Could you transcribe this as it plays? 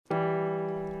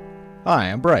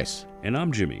Hi, I'm Bryce. And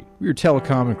I'm Jimmy. We are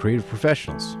telecom and creative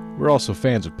professionals. We're also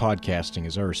fans of podcasting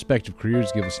as our respective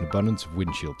careers give us an abundance of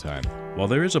windshield time. While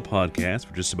there is a podcast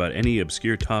for just about any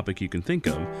obscure topic you can think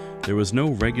of, there was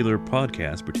no regular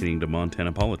podcast pertaining to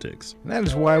Montana politics. And that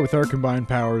is why, with our combined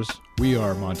powers, we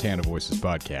are Montana Voices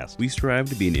Podcast. We strive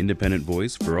to be an independent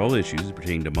voice for all issues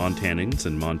pertaining to Montanans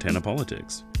and Montana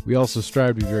politics. We also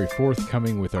strive to be very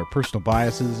forthcoming with our personal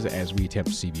biases as we attempt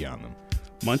to see beyond them.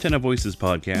 Montana Voices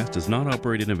Podcast does not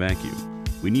operate in a vacuum.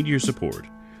 We need your support,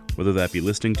 whether that be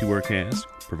listening to our cast,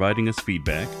 providing us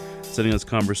feedback, sending us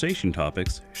conversation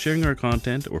topics, sharing our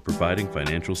content, or providing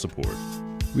financial support.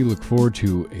 We look forward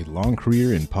to a long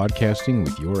career in podcasting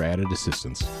with your added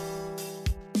assistance.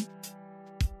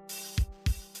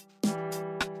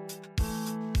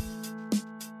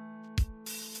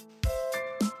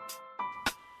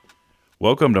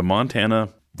 Welcome to Montana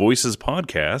Voices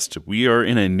Podcast. We are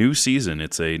in a new season.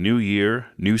 It's a new year,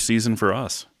 new season for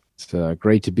us. It's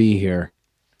great to be here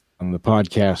on the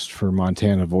podcast for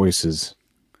Montana Voices.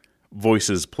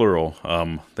 Voices, plural.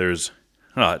 There's,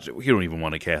 you don't even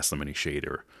want to cast them any shade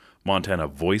or Montana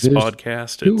Voice There's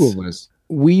Podcast. Two of us.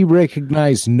 We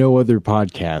recognize no other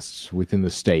podcasts within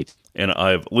the state. And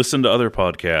I've listened to other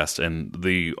podcasts, and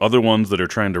the other ones that are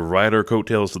trying to ride our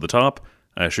coattails to the top,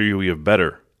 I assure you we have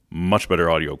much better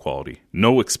audio quality.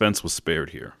 No expense was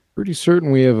spared here. Pretty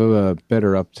certain we have a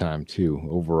better uptime, too,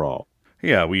 overall.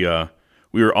 Yeah, we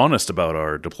were honest about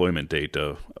our deployment date.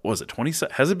 Was it 20?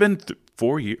 Has it been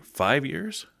 5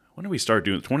 years? When did we start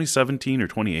doing it? 2017 or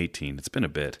 2018? It's been a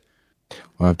bit.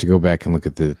 We'll have to go back and look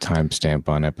at the timestamp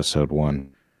on episode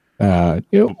 1.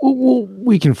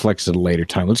 We can flex at a later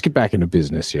time. Let's get back into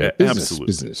business here. Absolutely.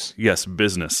 Business. Yes,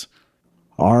 business.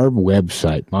 Our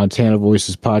website,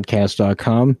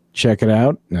 MontanaVoicesPodcast.com. Check it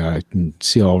out. You can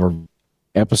see all of our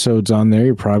episodes on there.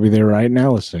 You're probably there right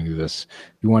now listening to this.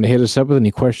 If you want to hit us up with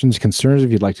any questions, concerns,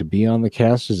 if you'd like to be on the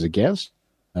cast as a guest,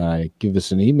 give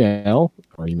us an email.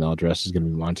 Our email address is going to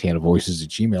be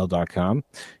montanavoices@gmail.com.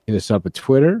 Hit us up at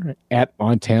Twitter at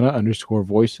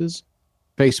Montana_voices.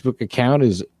 Facebook account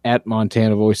is at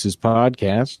Montana Voices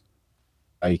Podcast.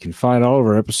 You can find all of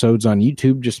our episodes on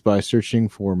YouTube just by searching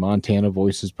for Montana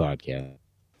Voices Podcast.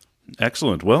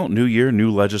 Excellent. Well, new year, new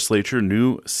legislature,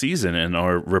 new season, and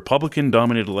our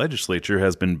Republican-dominated legislature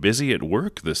has been busy at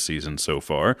work this season so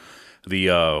far.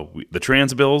 The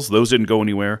trans bills, those didn't go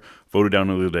anywhere. Voted down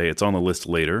the other day. It's on the list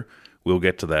later. We'll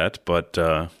get to that. But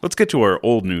let's get to our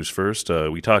old news first.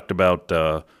 We talked about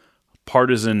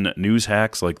partisan news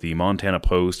hacks like the Montana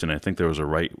Post, and I think there was a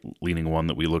right-leaning one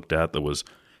that we looked at that was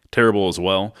terrible as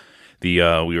well. We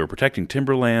were protecting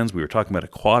timberlands. We were talking about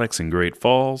aquatics in Great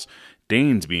Falls.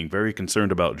 Dane's being very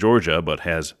concerned about Georgia, but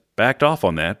has backed off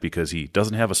on that because he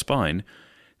doesn't have a spine.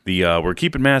 We're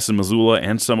keeping masks in Missoula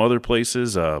and some other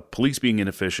places. Police being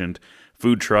inefficient.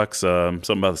 Food trucks.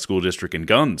 Something about the school district and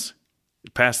guns.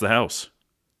 Passed the House.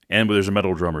 And there's a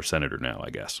metal drummer senator now, I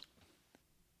guess.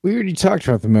 We already talked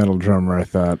about the metal drummer, I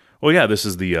thought. Well, yeah, this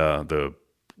is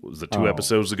was it 2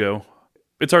 episodes ago?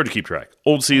 It's hard to keep track.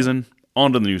 Old season,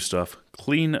 on to the new stuff.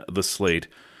 Clean the slate.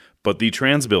 But the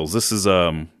trans bills, this is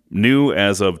new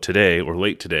as of today, or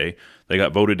late today. They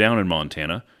got voted down in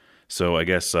Montana. So I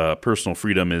guess personal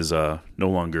freedom is no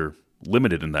longer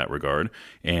limited in that regard.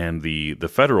 And the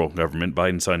federal government,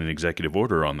 Biden signed an executive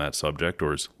order on that subject,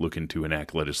 or is looking to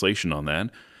enact legislation on that,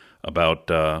 about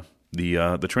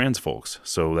the trans folks.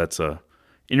 So that's a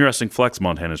interesting flex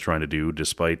Montana's trying to do,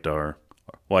 despite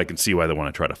I can see why they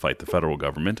want to try to fight the federal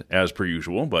government, as per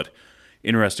usual, but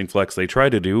interesting flex they tried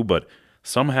to do, but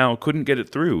somehow couldn't get it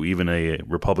through, even a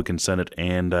Republican Senate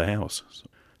and a House. So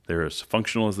they're as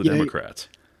functional as the Democrats.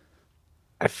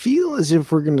 I feel as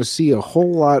if we're going to see a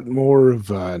whole lot more of,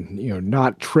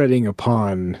 not treading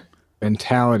upon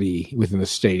mentality within the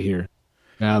state here,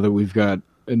 now that we've got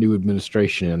a new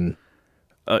administration.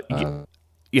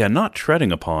 Yeah, not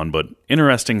treading upon, but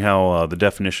interesting how the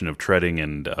definition of treading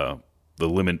and the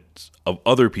limits of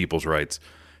other people's rights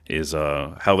is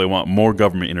how they want more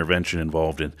government intervention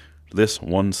involved in this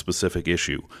one specific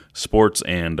issue, sports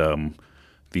and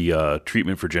the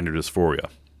treatment for gender dysphoria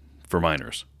for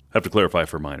minors. I have to clarify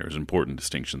for minors, important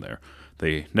distinction there.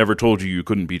 They never told you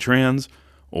couldn't be trans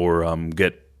or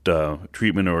get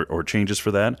treatment or changes for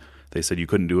that. They said you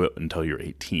couldn't do it until you're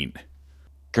 18.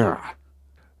 God.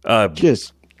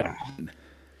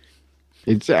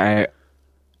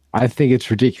 I think it's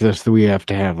ridiculous that we have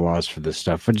to have laws for this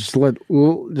stuff. But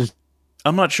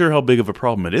I'm not sure how big of a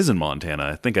problem it is in Montana.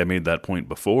 I think I made that point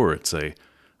before. It's a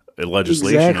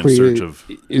legislation in search of.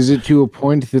 Is it to a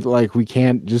point that we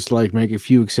can't just make a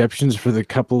few exceptions for the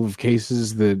couple of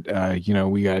cases that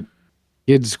we got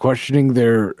kids questioning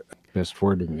their best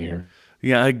wording here.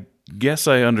 Yeah, I guess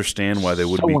I understand why they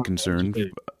would So be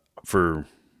concerned for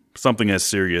something as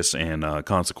serious and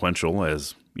consequential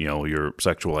as, your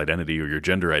sexual identity or your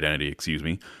gender identity, excuse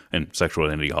me, and sexual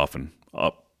identity often,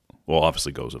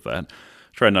 obviously goes with that.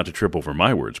 Try not to trip over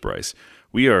my words, Bryce.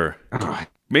 We are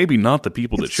maybe not the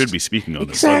people that should be speaking on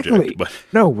this subject, but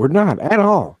no, we're not at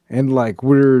all. And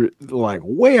we're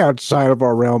way outside of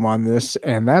our realm on this.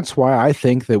 And that's why I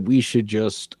think that we should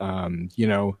just,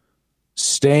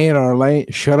 stay in our lane,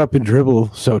 shut up and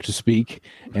dribble, so to speak.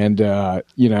 And,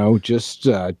 just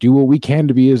do what we can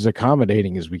to be as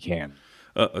accommodating as we can.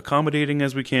 Accommodating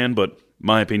as we can, but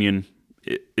my opinion,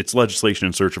 it's legislation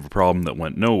in search of a problem that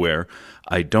went nowhere.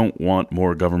 I don't want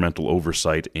more governmental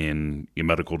oversight in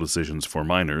medical decisions for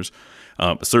minors.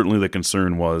 Certainly the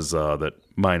concern was that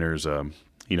minors, 12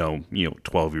 or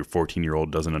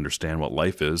 14-year-old doesn't understand what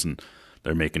life is, and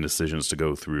they're making decisions to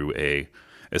go through a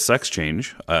sex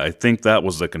change. I think that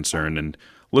was the concern, and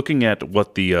looking at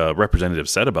what the representative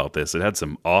said about this, it had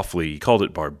some he called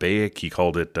it barbaric, he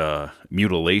called it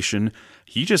mutilation.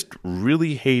 He just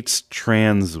really hates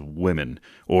trans women,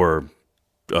 or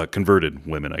converted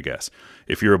women, I guess.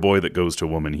 If you're a boy that goes to a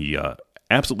woman, he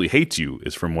absolutely hates you,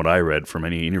 is from what I read from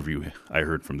any interview I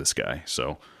heard from this guy.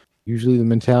 So usually the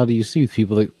mentality you see with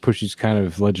people that push this kind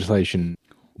of legislation.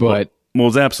 But well,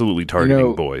 it's absolutely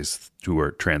targeting boys who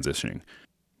are transitioning.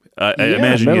 I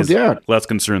imagine he's less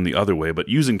concerned the other way, but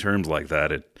using terms like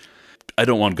that, I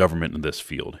don't want government in this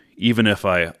field. Even if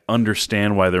I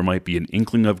understand why there might be an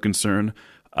inkling of concern,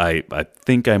 I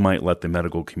think I might let the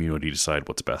medical community decide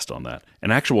what's best on that.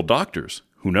 And actual doctors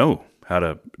who know how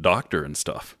to doctor and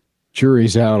stuff.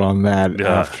 Jury's out on that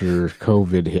after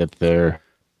COVID hit there.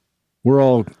 We're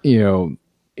all, isn't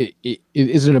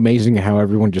it amazing how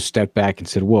everyone just stepped back and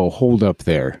said, whoa, hold up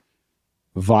there.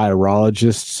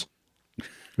 Virologists?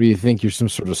 What do you think? You're some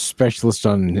sort of specialist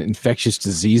on infectious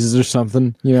diseases or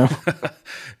something, Yeah,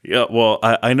 well,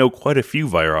 I know quite a few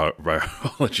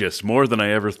virologists, more than I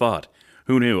ever thought.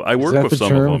 Who knew? I work with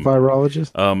some of them.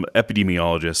 Virologist?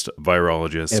 Epidemiologist,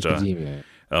 virologist.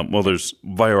 Well, there's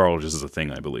virologist is a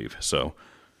thing, I believe. So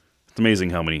it's amazing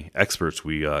how many experts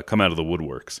we come out of the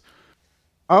woodworks.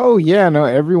 Oh, yeah. No,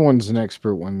 everyone's an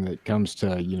expert when it comes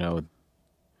to,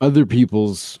 other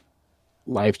people's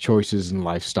life choices and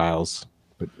lifestyles,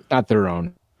 but not their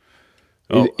own.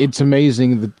 Oh. It's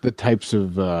amazing the types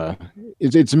of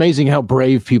it's amazing how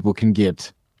brave people can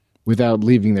get without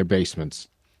leaving their basements.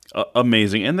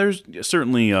 Amazing. And there's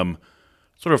certainly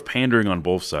sort of pandering on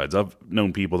both sides. I've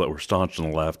known people that were staunch on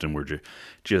the left and were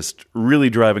just really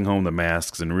driving home the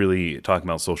masks and really talking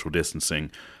about social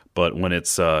distancing. But when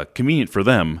it's convenient for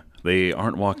them, they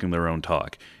aren't walking their own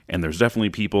talk. And there's definitely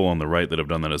people on the right that have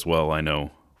done that as well. I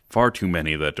know far too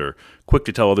many that are quick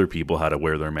to tell other people how to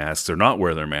wear their masks or not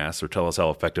wear their masks or tell us how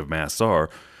effective masks are,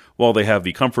 while they have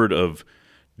the comfort of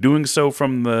doing so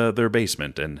from their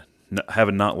basement and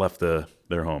having not left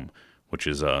their home, which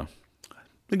is, I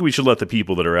think we should let the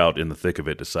people that are out in the thick of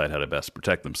it decide how to best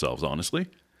protect themselves, honestly.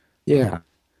 Yeah.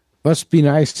 Must be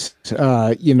nice,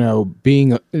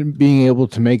 being able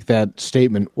to make that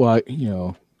statement while,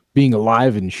 being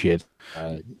alive and shit.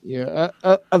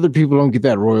 Other people don't get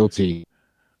that royalty.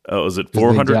 Oh, is it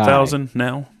 400,000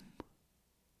 now?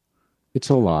 It's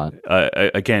a lot.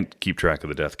 I can't keep track of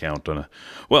the death count.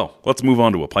 Well, let's move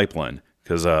on to a pipeline,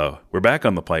 because we're back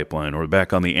on the pipeline, or we're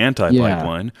back on the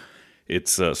anti-pipeline. Yeah.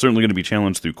 It's certainly going to be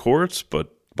challenged through courts,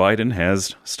 but Biden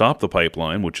has stopped the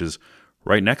pipeline, which is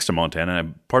right next to Montana.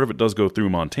 And part of it does go through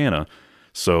Montana,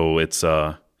 so it's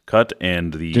cut.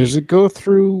 And does it go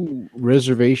through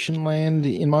reservation land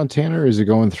in Montana, or is it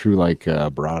going through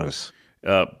Broadus?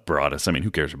 Broadus. I mean,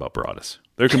 who cares about Broadus?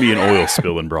 There can be an oil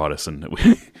spill in Broadus, and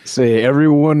say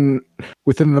everyone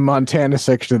within the Montana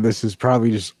section of this is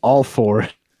probably just all for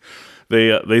it.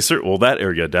 That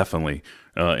area definitely,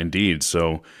 indeed.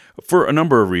 So, for a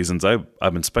number of reasons, I've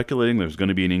been speculating there's going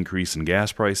to be an increase in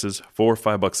gas prices, $4 or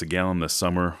 $5 a gallon this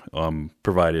summer,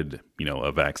 provided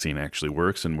a vaccine actually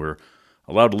works and we're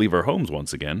allowed to leave our homes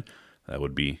once again. That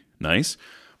would be nice.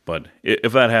 But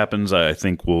if that happens, I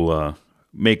think we'll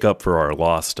make up for our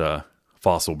lost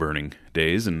fossil burning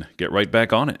days and get right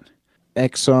back on it.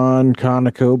 Exxon,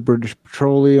 Conoco, British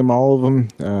Petroleum, all of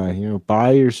them,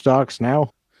 buy your stocks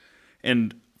now.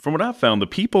 And from what I've found, the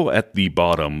people at the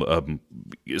bottom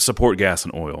support gas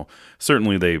and oil.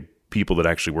 Certainly people that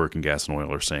actually work in gas and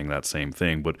oil are saying that same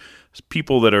thing, but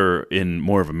people that are in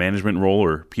more of a management role,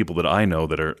 or people that I know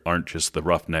that aren't just the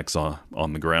roughnecks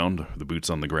on the ground, the boots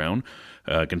on the ground,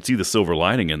 can see the silver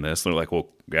lining in this. They're like, well,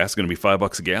 gas is going to be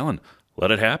 $5 a gallon.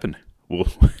 Let it happen.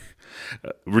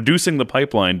 Reducing the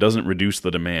pipeline doesn't reduce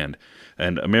the demand.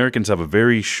 And Americans have a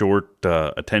very short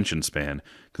attention span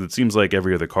because it seems like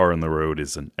every other car on the road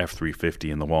is an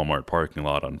F-350 in the Walmart parking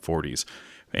lot on 40s.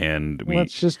 And well,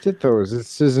 that's just it, though.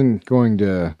 This isn't going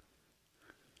to,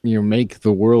 make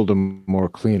the world a more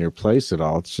cleaner place at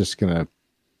all. It's just going to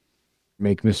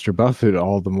make Mr. Buffett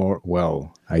all the more.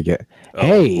 Well, I get.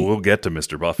 Hey, we'll get to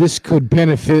Mr. Buffett. This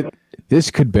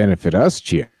could benefit us,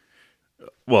 Jim.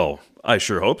 Well, I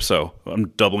sure hope so. I'm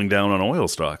doubling down on oil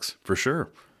stocks for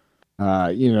sure.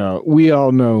 We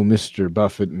all know Mr.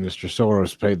 Buffett and Mr.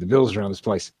 Soros paid the bills around this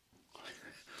place.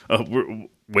 We're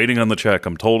waiting on the check.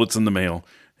 I'm told it's in the mail.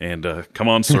 And come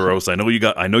on, Soros.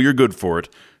 I know you're good for it.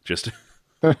 Just.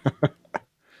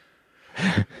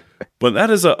 But that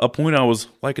is a point I was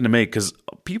liking to make because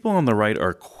people on the right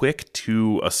are quick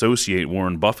to associate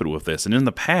Warren Buffett with this. And in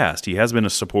the past, he has been a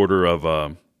supporter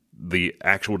of the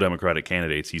actual Democratic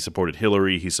candidates. He supported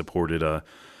Hillary. He supported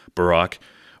Barack.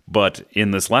 But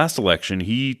in this last election,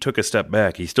 he took a step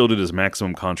back. He still did his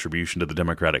maximum contribution to the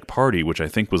Democratic Party, which I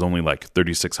think was only like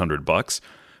 $3,600.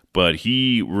 But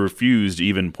he refused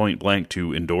even point blank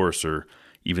to endorse or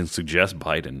even suggest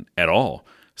Biden at all.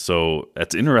 So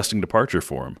that's an interesting departure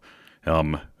for him.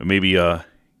 Maybe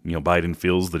Biden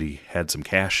feels that he had some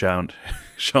cash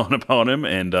shone upon him,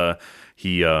 and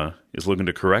he is looking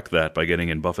to correct that by getting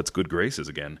in Buffett's good graces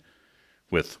again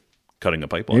with cutting a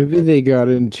pipeline. Maybe they got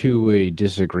into a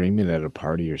disagreement at a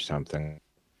party or something.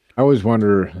 I always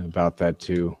wonder about that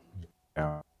too.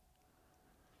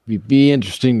 It'd be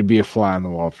interesting to be a fly on the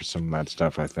wall for some of that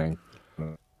stuff, I think.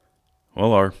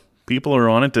 Well, our people are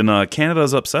on it, and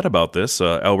Canada's upset about this.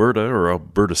 Alberta, or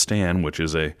Albertistan, which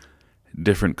is a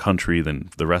different country than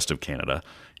the rest of Canada,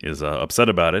 is upset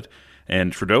about it.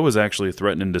 And Trudeau is actually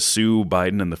threatening to sue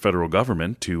Biden and the federal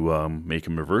government to make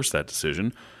him reverse that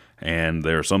decision. And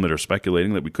there are some that are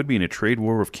speculating that we could be in a trade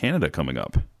war with Canada coming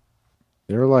up.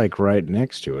 They're like right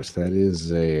next to us. That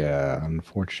is a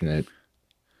unfortunate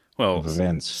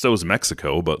events. So is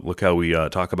Mexico, but look how we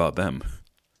talk about them.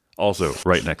 Also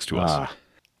right next to us.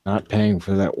 Not paying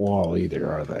for that wall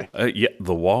either, are they? Yeah,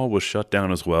 the wall was shut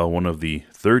down as well. One of the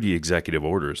 30 executive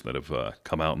orders that have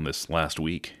come out in this last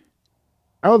week.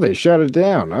 Oh, they shut it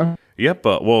down, huh? Yep.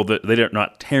 They're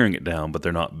not tearing it down, but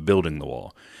they're not building the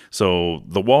wall. So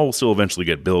the wall will still eventually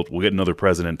get built. We'll get another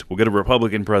president. We'll get a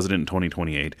Republican president in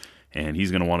 2028, and he's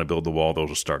going to want to build the wall. They'll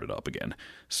just start it up again.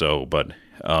 So, but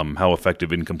how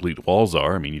effective incomplete walls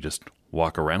are, I mean, you just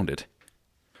walk around it.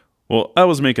 Well, I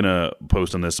was making a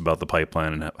post on this about the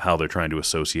pipeline and how they're trying to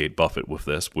associate Buffett with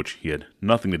this, which he had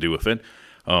nothing to do with it.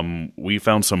 We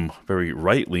found some very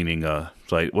right-leaning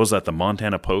site. Was that the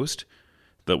Montana Post?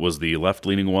 That was the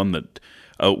left-leaning one that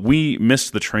we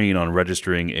missed the train on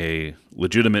registering a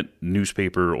legitimate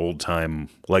newspaper, old-time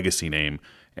legacy name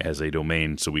as a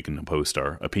domain so we can post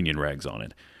our opinion rags on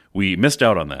it. We missed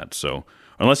out on that, so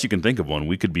unless you can think of one,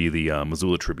 we could be the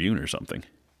Missoula Tribune or something.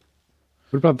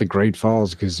 What about the Great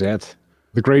Falls Gazette?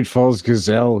 The Great Falls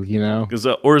Gazelle,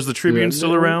 Or is the Tribune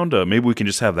still around? Maybe we can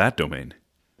just have that domain.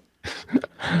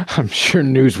 I'm sure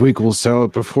Newsweek will sell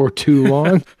it before too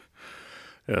long.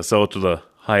 Yeah, sell it to the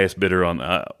highest bidder on.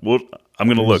 I'm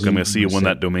going to look. I'm going to see when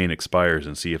that domain expires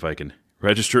and see if I can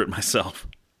register it myself.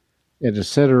 Yeah,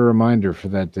 just set a reminder for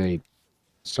that date.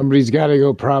 Somebody's got to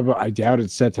go. Probably, I doubt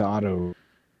it's set to auto.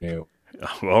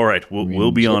 All right,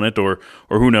 we'll be on it, or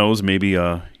who knows? Maybe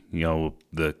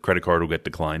the credit card will get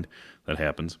declined. That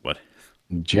happens, but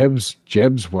Jeb's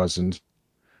wasn't.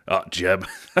 Jeb.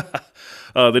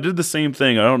 They did the same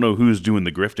thing. I don't know who's doing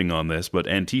the grifting on this, but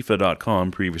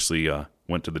Antifa.com previously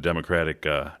went to the Democratic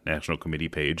National Committee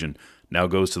page and now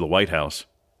goes to the White House.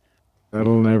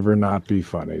 That'll never not be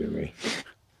funny to me.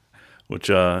 Which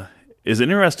is an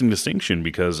interesting distinction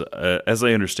because, as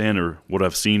I understand or what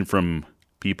I've seen from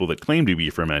people that claim to be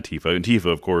from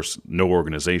Antifa, of course, no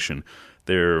organization.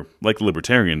 They're like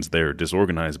libertarians. They're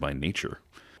disorganized by nature.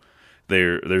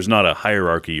 There's not a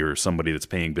hierarchy or somebody that's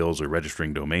paying bills or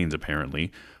registering domains,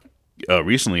 apparently.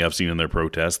 Recently, I've seen in their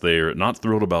protests, they're not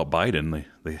thrilled about Biden.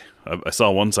 I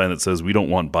saw one sign that says, "We don't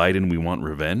want Biden, we want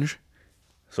revenge."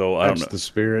 So I don't know. That's the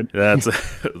spirit. That's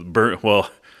well,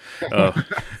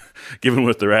 given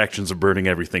what their actions of burning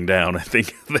everything down, I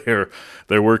think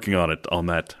they're working on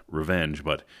that revenge.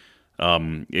 But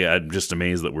yeah, I'm just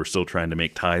amazed that we're still trying to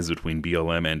make ties between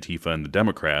BLM, Antifa, and the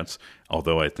Democrats.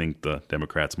 Although I think the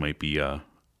Democrats might be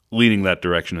leaning that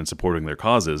direction and supporting their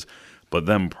causes, but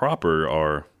them proper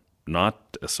are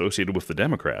not associated with the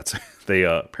Democrats. They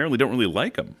apparently don't really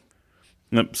like them.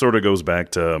 That sort of goes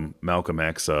back to Malcolm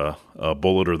X,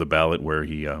 Bullet or the Ballot, where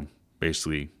he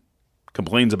basically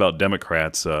complains about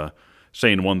Democrats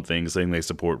saying one thing, saying they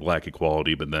support black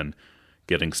equality, but then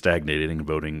getting stagnated and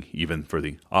voting even for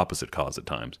the opposite cause at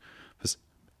times.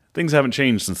 Things haven't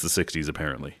changed since the 60s,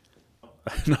 apparently.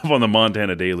 Enough on the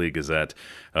Montana Daily Gazette.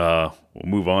 We'll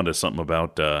move on to something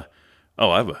about...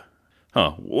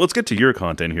 let's get to your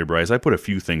content here, Bryce. I put a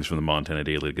few things from the Montana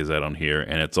Daily Gazette on here,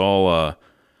 and it's all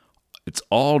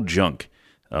junk.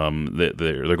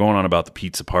 They're going on about the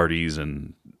pizza parties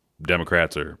and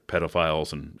Democrats are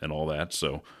pedophiles and all that.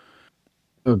 So,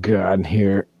 oh God,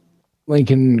 here,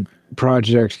 Lincoln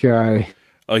Project guy.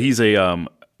 He's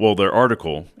their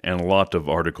article and a lot of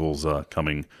articles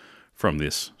coming from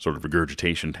this sort of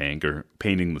regurgitation tank are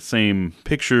painting the same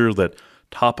picture that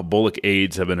top Bullock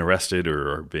aides have been arrested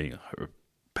or are being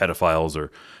pedophiles,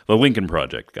 or the Lincoln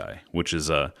Project guy, which is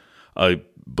I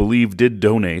believe did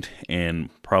donate and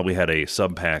probably had a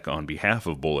sub PAC on behalf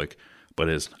of Bullock, but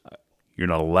you're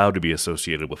not allowed to be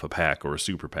associated with a PAC or a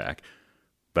super PAC.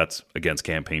 That's against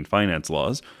campaign finance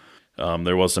laws.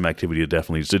 There was some activity that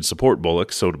definitely did support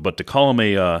Bullock. But to call him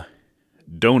a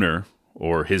donor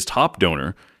or his top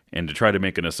donor and to try to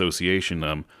make an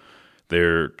association,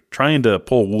 they're trying to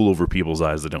pull wool over people's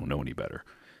eyes that don't know any better,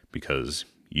 because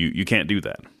you can't do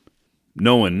that.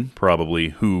 No one probably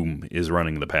whom is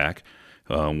running the PAC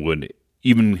would,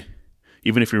 even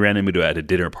if he ran into at a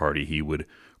dinner party, he would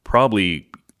probably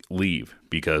leave,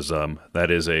 because that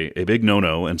is a big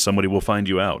no-no and somebody will find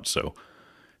you out. So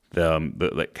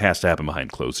that has to happen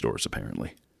behind closed doors,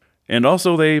 apparently. And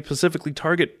also they specifically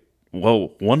target,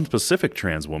 one specific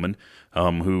trans woman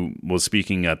who was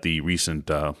speaking at the recent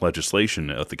legislation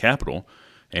at the Capitol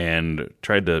and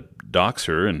tried to dox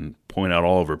her and point out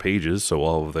all of her pages so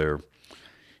all of their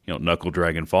knuckle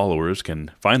dragon followers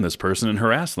can find this person and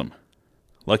harass them.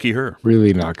 Lucky her.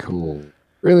 Really not cool.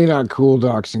 Really not cool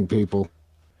doxing people.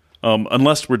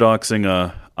 Unless we're doxing,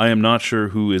 I am not sure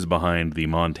who is behind the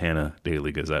Montana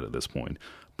Daily Gazette at this point,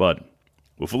 but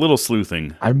with a little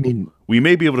sleuthing, we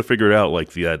may be able to figure it out.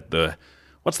 Like the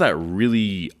what's that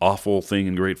really awful thing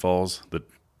in Great Falls that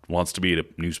wants to be a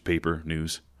newspaper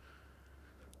news?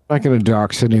 Not going to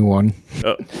dox anyone.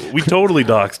 We totally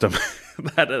doxed him.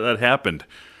 that happened.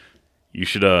 You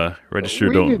should register.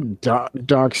 We didn't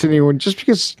dox anyone just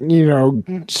because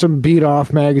some beat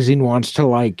off magazine wants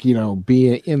to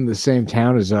be in the same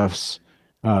town as us.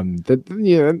 That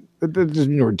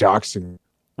doesn't mean we're doxing.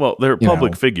 Well, they're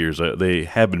public figures. They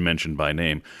have been mentioned by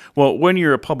name. Well, when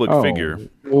you're a public figure,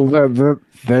 well,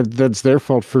 that's their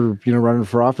fault for running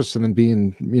for office and then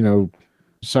being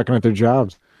sucking at their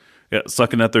jobs. Yeah,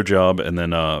 sucking at their job and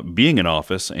then being in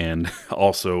office and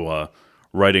also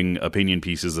writing opinion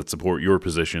pieces that support your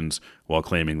positions while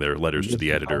claiming they're letters to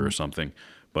the editor or something.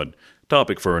 But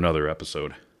topic for another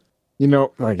episode.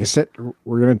 Like I said,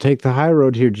 we're going to take the high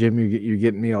road here, Jim. You're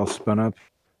getting me all spun up.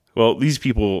 Well, these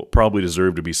people probably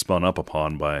deserve to be spun up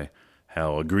upon by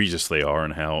how egregious they are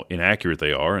and how inaccurate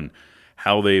they are and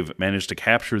how they've managed to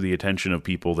capture the attention of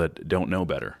people that don't know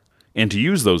better and to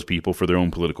use those people for their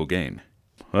own political gain.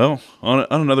 Well, on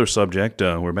another subject,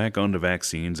 we're back on to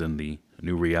vaccines and the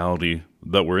new reality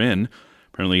that we're in.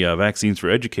 Apparently, vaccines for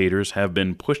educators have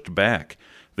been pushed back.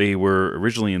 They were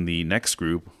originally in the next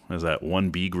group, as that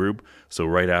 1B group, so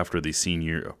right after the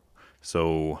senior.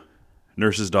 So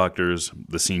nurses, doctors,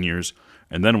 the seniors,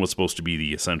 and then it was supposed to be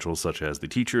the essentials such as the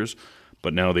teachers,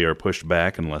 but now they are pushed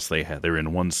back unless they're in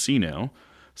 1C now.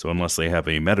 So unless they have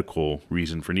a medical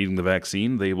reason for needing the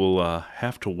vaccine, they will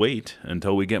have to wait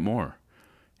until we get more.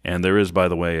 And there is, by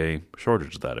the way, a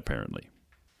shortage of that, apparently.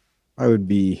 I would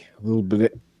be a little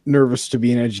bit nervous to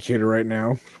be an educator right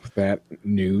now with that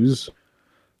news.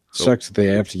 Sucks that they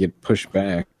have to get pushed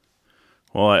back.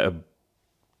 Well,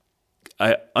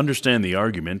 I understand the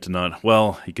argument.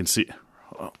 You can see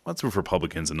that's with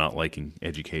Republicans and not liking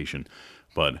education,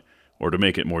 or to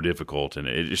make it more difficult. And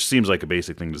it just seems like a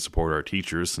basic thing to support our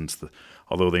teachers,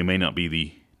 although they may not be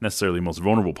the necessarily most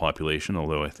vulnerable population,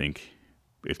 although I think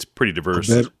it's pretty diverse.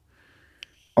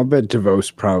 I'll bet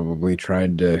DeVos probably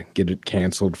tried to get it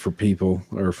canceled for people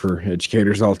or for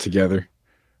educators altogether.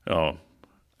 Oh,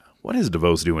 what is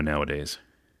DeVos doing nowadays?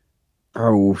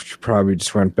 Oh, she probably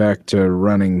just went back to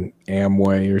running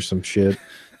Amway or some shit.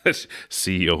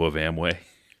 CEO of Amway.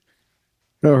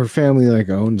 No, her family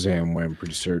owns Amway, I'm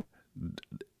pretty certain.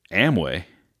 Amway?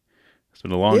 It's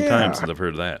been a long time since I've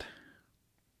heard of that.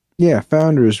 Yeah,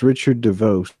 founder is Richard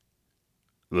DeVos.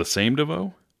 The same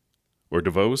DeVos? Or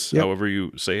DeVos, yep. However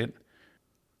you say it?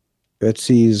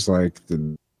 Betsy's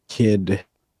the kid,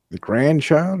 the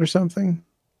grandchild or something?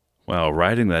 Wow,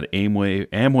 riding that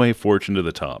Amway fortune to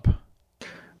the top.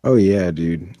 Oh, yeah,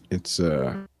 dude. It's,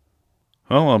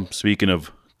 Well, speaking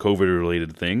of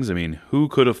COVID-related things. I mean, who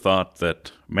could have thought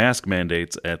that mask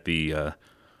mandates at the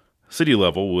city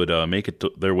level would make it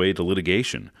their way to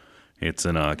litigation? It's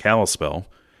in Kalispell.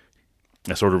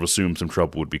 I sort of assumed some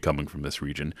trouble would be coming from this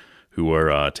region, who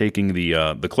are taking the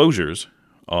closures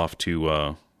off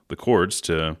to the courts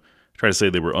to try to say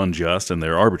they were unjust and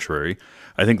they're arbitrary.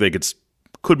 I think they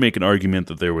could make an argument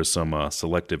that there was some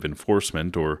selective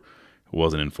enforcement or it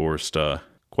wasn't enforced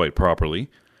quite properly,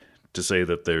 to say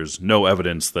that there's no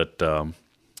evidence that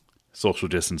social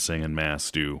distancing and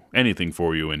masks do anything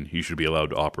for you and you should be allowed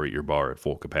to operate your bar at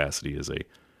full capacity is a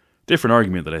different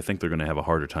argument that I think they're going to have a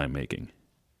harder time making.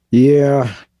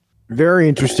 Yeah, very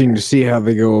interesting to see how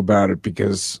they go about it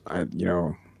because,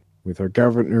 with our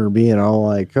governor being all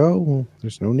like, oh, well,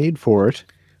 there's no need for it.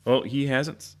 Well, he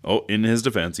hasn't. Oh, in his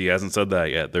defense, he hasn't said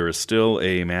that yet. There is still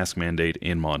a mask mandate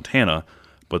in Montana,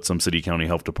 but some city county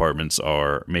health departments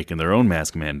are making their own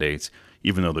mask mandates,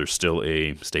 even though there's still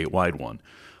a statewide one.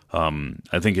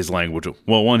 I think his language,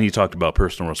 well, one, he talked about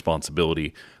personal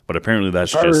responsibility, but apparently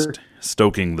that's just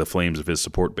stoking the flames of his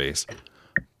support base.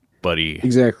 But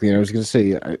exactly, and I was going to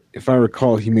say, if I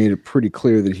recall, he made it pretty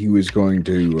clear that he was going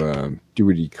to do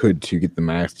what he could to get the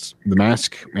mask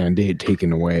mandate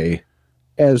taken away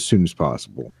as soon as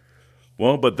possible.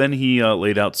 Well, but then he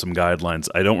laid out some guidelines.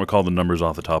 I don't recall the numbers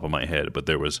off the top of my head, but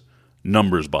there was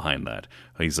numbers behind that.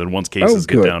 He said once cases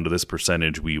get down to this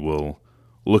percentage, we will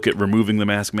look at removing the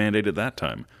mask mandate at that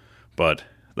time. But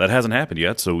that hasn't happened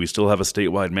yet, so we still have a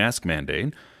statewide mask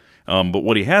mandate. But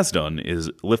what he has done is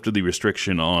lifted the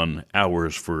restriction on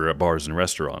hours for bars and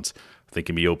restaurants. They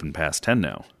can be open past 10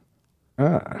 now.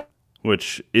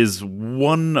 Which is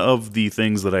one of the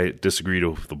things that I disagreed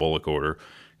with the Bullock order,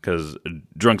 because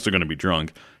drunks are going to be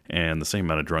drunk, and the same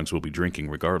amount of drunks will be drinking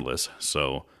regardless.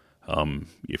 So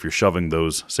if you're shoving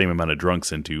those same amount of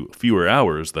drunks into fewer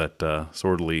hours, that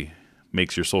sorely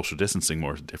makes your social distancing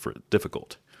more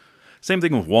difficult. Same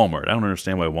thing with Walmart. I don't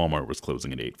understand why Walmart was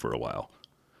closing at 8 for a while.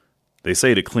 They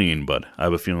say to clean, but I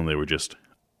have a feeling they were just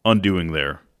undoing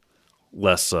their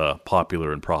less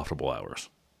popular and profitable hours.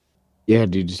 Yeah,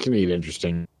 dude, it's going to get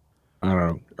interesting. I don't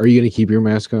know. Are you going to keep your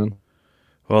mask on?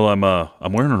 Well, I'm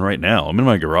wearing one right now. I'm in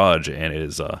my garage, and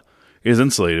it is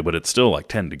insulated, but it's still like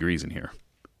 10 degrees in here.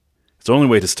 It's the only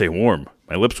way to stay warm.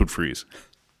 My lips would freeze.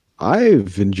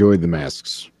 I've enjoyed the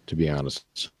masks, to be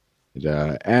honest. It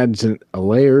adds a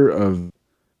layer of...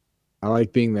 I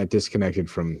like being that disconnected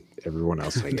from everyone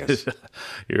else, I guess.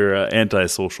 You're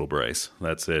antisocial, Bryce.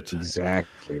 That's it.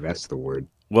 Exactly. That's the word.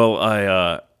 Well,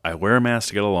 I wear a mask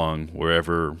to get along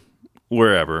wherever.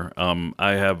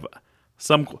 I have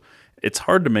some... It's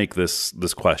hard to make this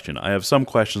question. I have some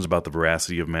questions about the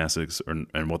veracity of masks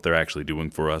and what they're actually doing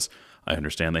for us. I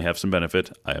understand they have some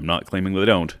benefit. I am not claiming they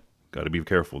don't. Got to be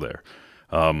careful there.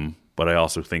 But I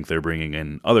also think they're bringing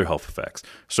in other health effects.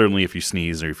 Certainly if you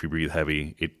sneeze or if you breathe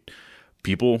heavy,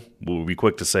 people will be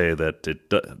quick to say that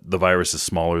the virus is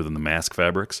smaller than the mask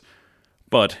fabrics.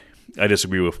 But I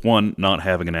disagree with, one, not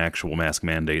having an actual mask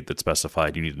mandate that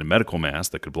specified you needed a medical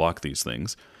mask that could block these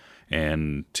things.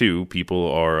 And two, people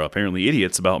are apparently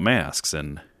idiots about masks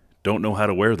and don't know how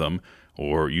to wear them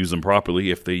or use them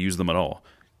properly if they use them at all.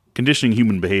 Conditioning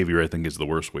human behavior, I think, is the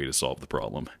worst way to solve the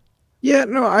problem. Yeah,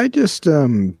 no, I just,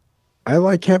 I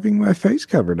like having my face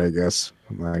covered, I guess.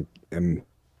 And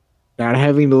not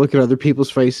having to look at other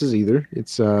people's faces either.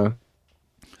 It's,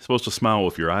 supposed to smile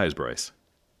with your eyes, Bryce.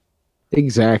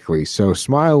 Exactly. So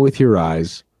smile with your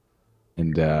eyes.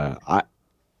 And,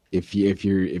 if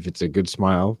it's a good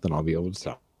smile, then I'll be able to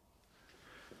tell.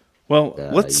 Well,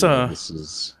 let's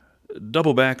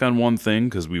double back on one thing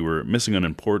because we were missing an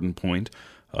important point.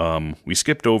 We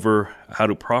skipped over how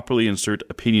to properly insert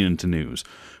opinion into news.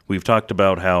 We've talked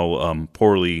about how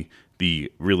poorly the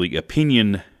really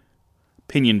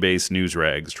opinion-based news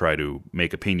rags try to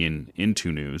make opinion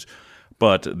into news,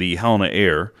 but the Helena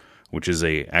Air, which is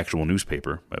a actual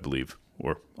newspaper, I believe.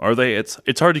 Or are they?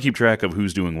 It's hard to keep track of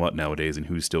who's doing what nowadays and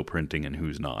who's still printing and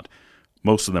who's not.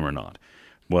 Most of them are not.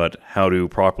 But how to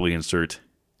properly insert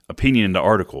opinion into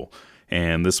article.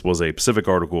 And this was a specific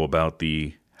article about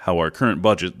how our current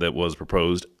budget that was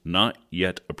proposed, not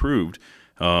yet approved,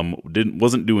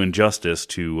 wasn't doing justice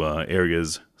to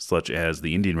areas such as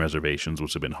the Indian reservations,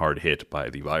 which have been hard hit by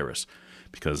the virus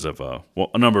because of a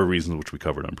number of reasons which we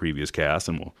covered on previous casts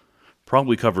and we'll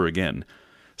probably cover again.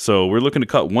 So we're looking to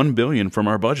cut $1 billion from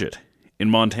our budget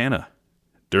in Montana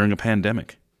during a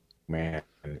pandemic. Man,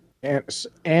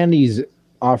 and he's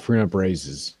offering up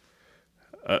raises.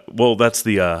 Well, that's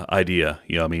the idea.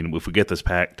 I mean, if we get this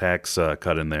tax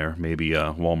cut in there, maybe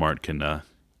Walmart can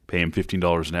pay him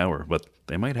 $15 an hour, but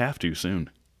they might have to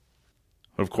soon.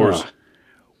 Of course,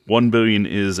 $1 billion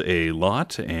is a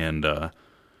lot, and the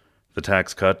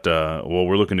tax cut,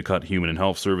 we're looking to cut human and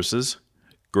health services.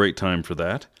 Great time for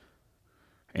that.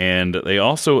 And they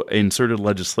also inserted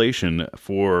legislation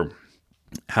for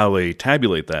how they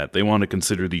tabulate that. They want to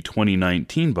consider the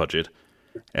 2019 budget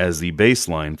as the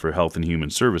baseline for health and human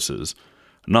services,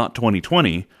 not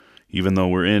 2020, even though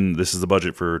this is the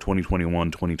budget for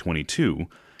 2021, 2022,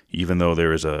 even though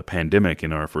there is a pandemic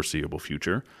in our foreseeable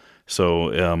future.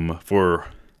 So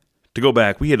to go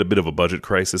back, we had a bit of a budget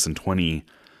crisis in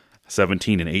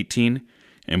 2017 and 18,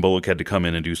 and Bullock had to come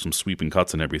in and do some sweeping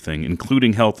cuts and everything,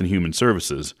 including health and human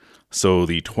services. So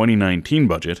the 2019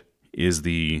 budget is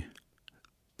the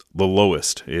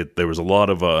lowest. There was a lot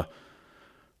of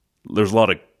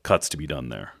cuts to be done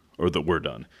there, or that were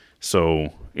done.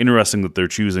 So interesting that they're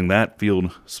choosing that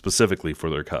field specifically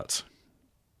for their cuts.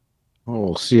 Well,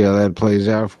 we'll see how that plays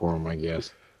out for them, I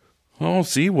guess. Oh,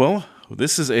 see, well,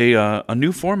 this is a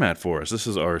new format for us. This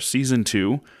is our season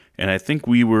 2, and I think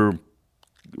we were,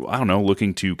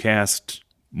 looking to cast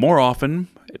more often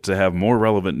to have more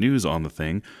relevant news on the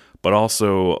thing, but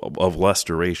also of less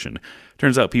duration.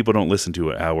 Turns out people don't listen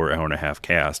to an hour and a half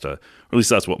cast, or at least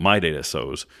that's what my data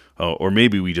shows. Or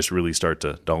maybe we just really start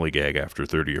to dollygag after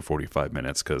 30 or 45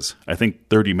 minutes, because I think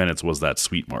 30 minutes was that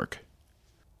sweet mark.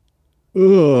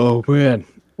 Oh, man.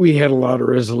 We had a lot of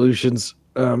resolutions.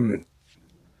 Had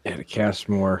to cast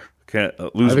more.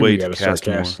 Lose weight,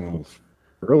 cast more.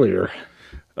 Earlier.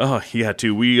 Oh, yeah,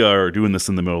 too. We are doing this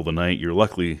in the middle of the night. You're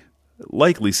likely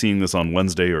seeing this on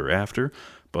Wednesday or after,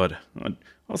 but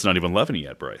it's not even 11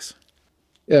 yet, Bryce.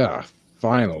 Yeah,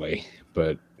 finally.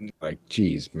 But,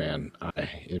 geez, man,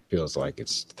 it feels like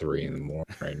it's 3 in the morning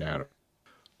right now.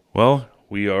 Well,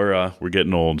 we're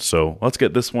getting old, so let's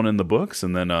get this one in the books,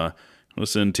 and then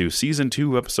listen to Season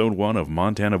 2, Episode 1 of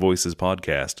Montana Voices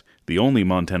Podcast, the only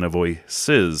Montana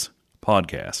Voices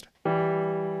podcast.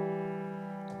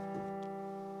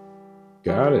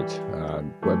 Got it.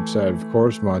 Website, of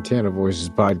course,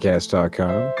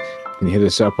 montanavoicespodcast.com. You can hit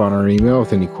us up on our email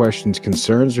with any questions,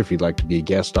 concerns, or if you'd like to be a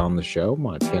guest on the show,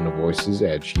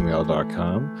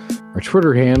 montanavoices@gmail.com. Our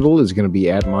Twitter handle is going to be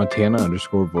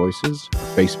 @Montana_voices.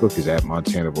 Our Facebook is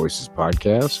 @Montana Voices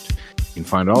Podcast. You can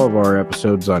find all of our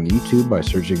episodes on YouTube by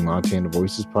searching Montana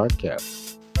Voices Podcast.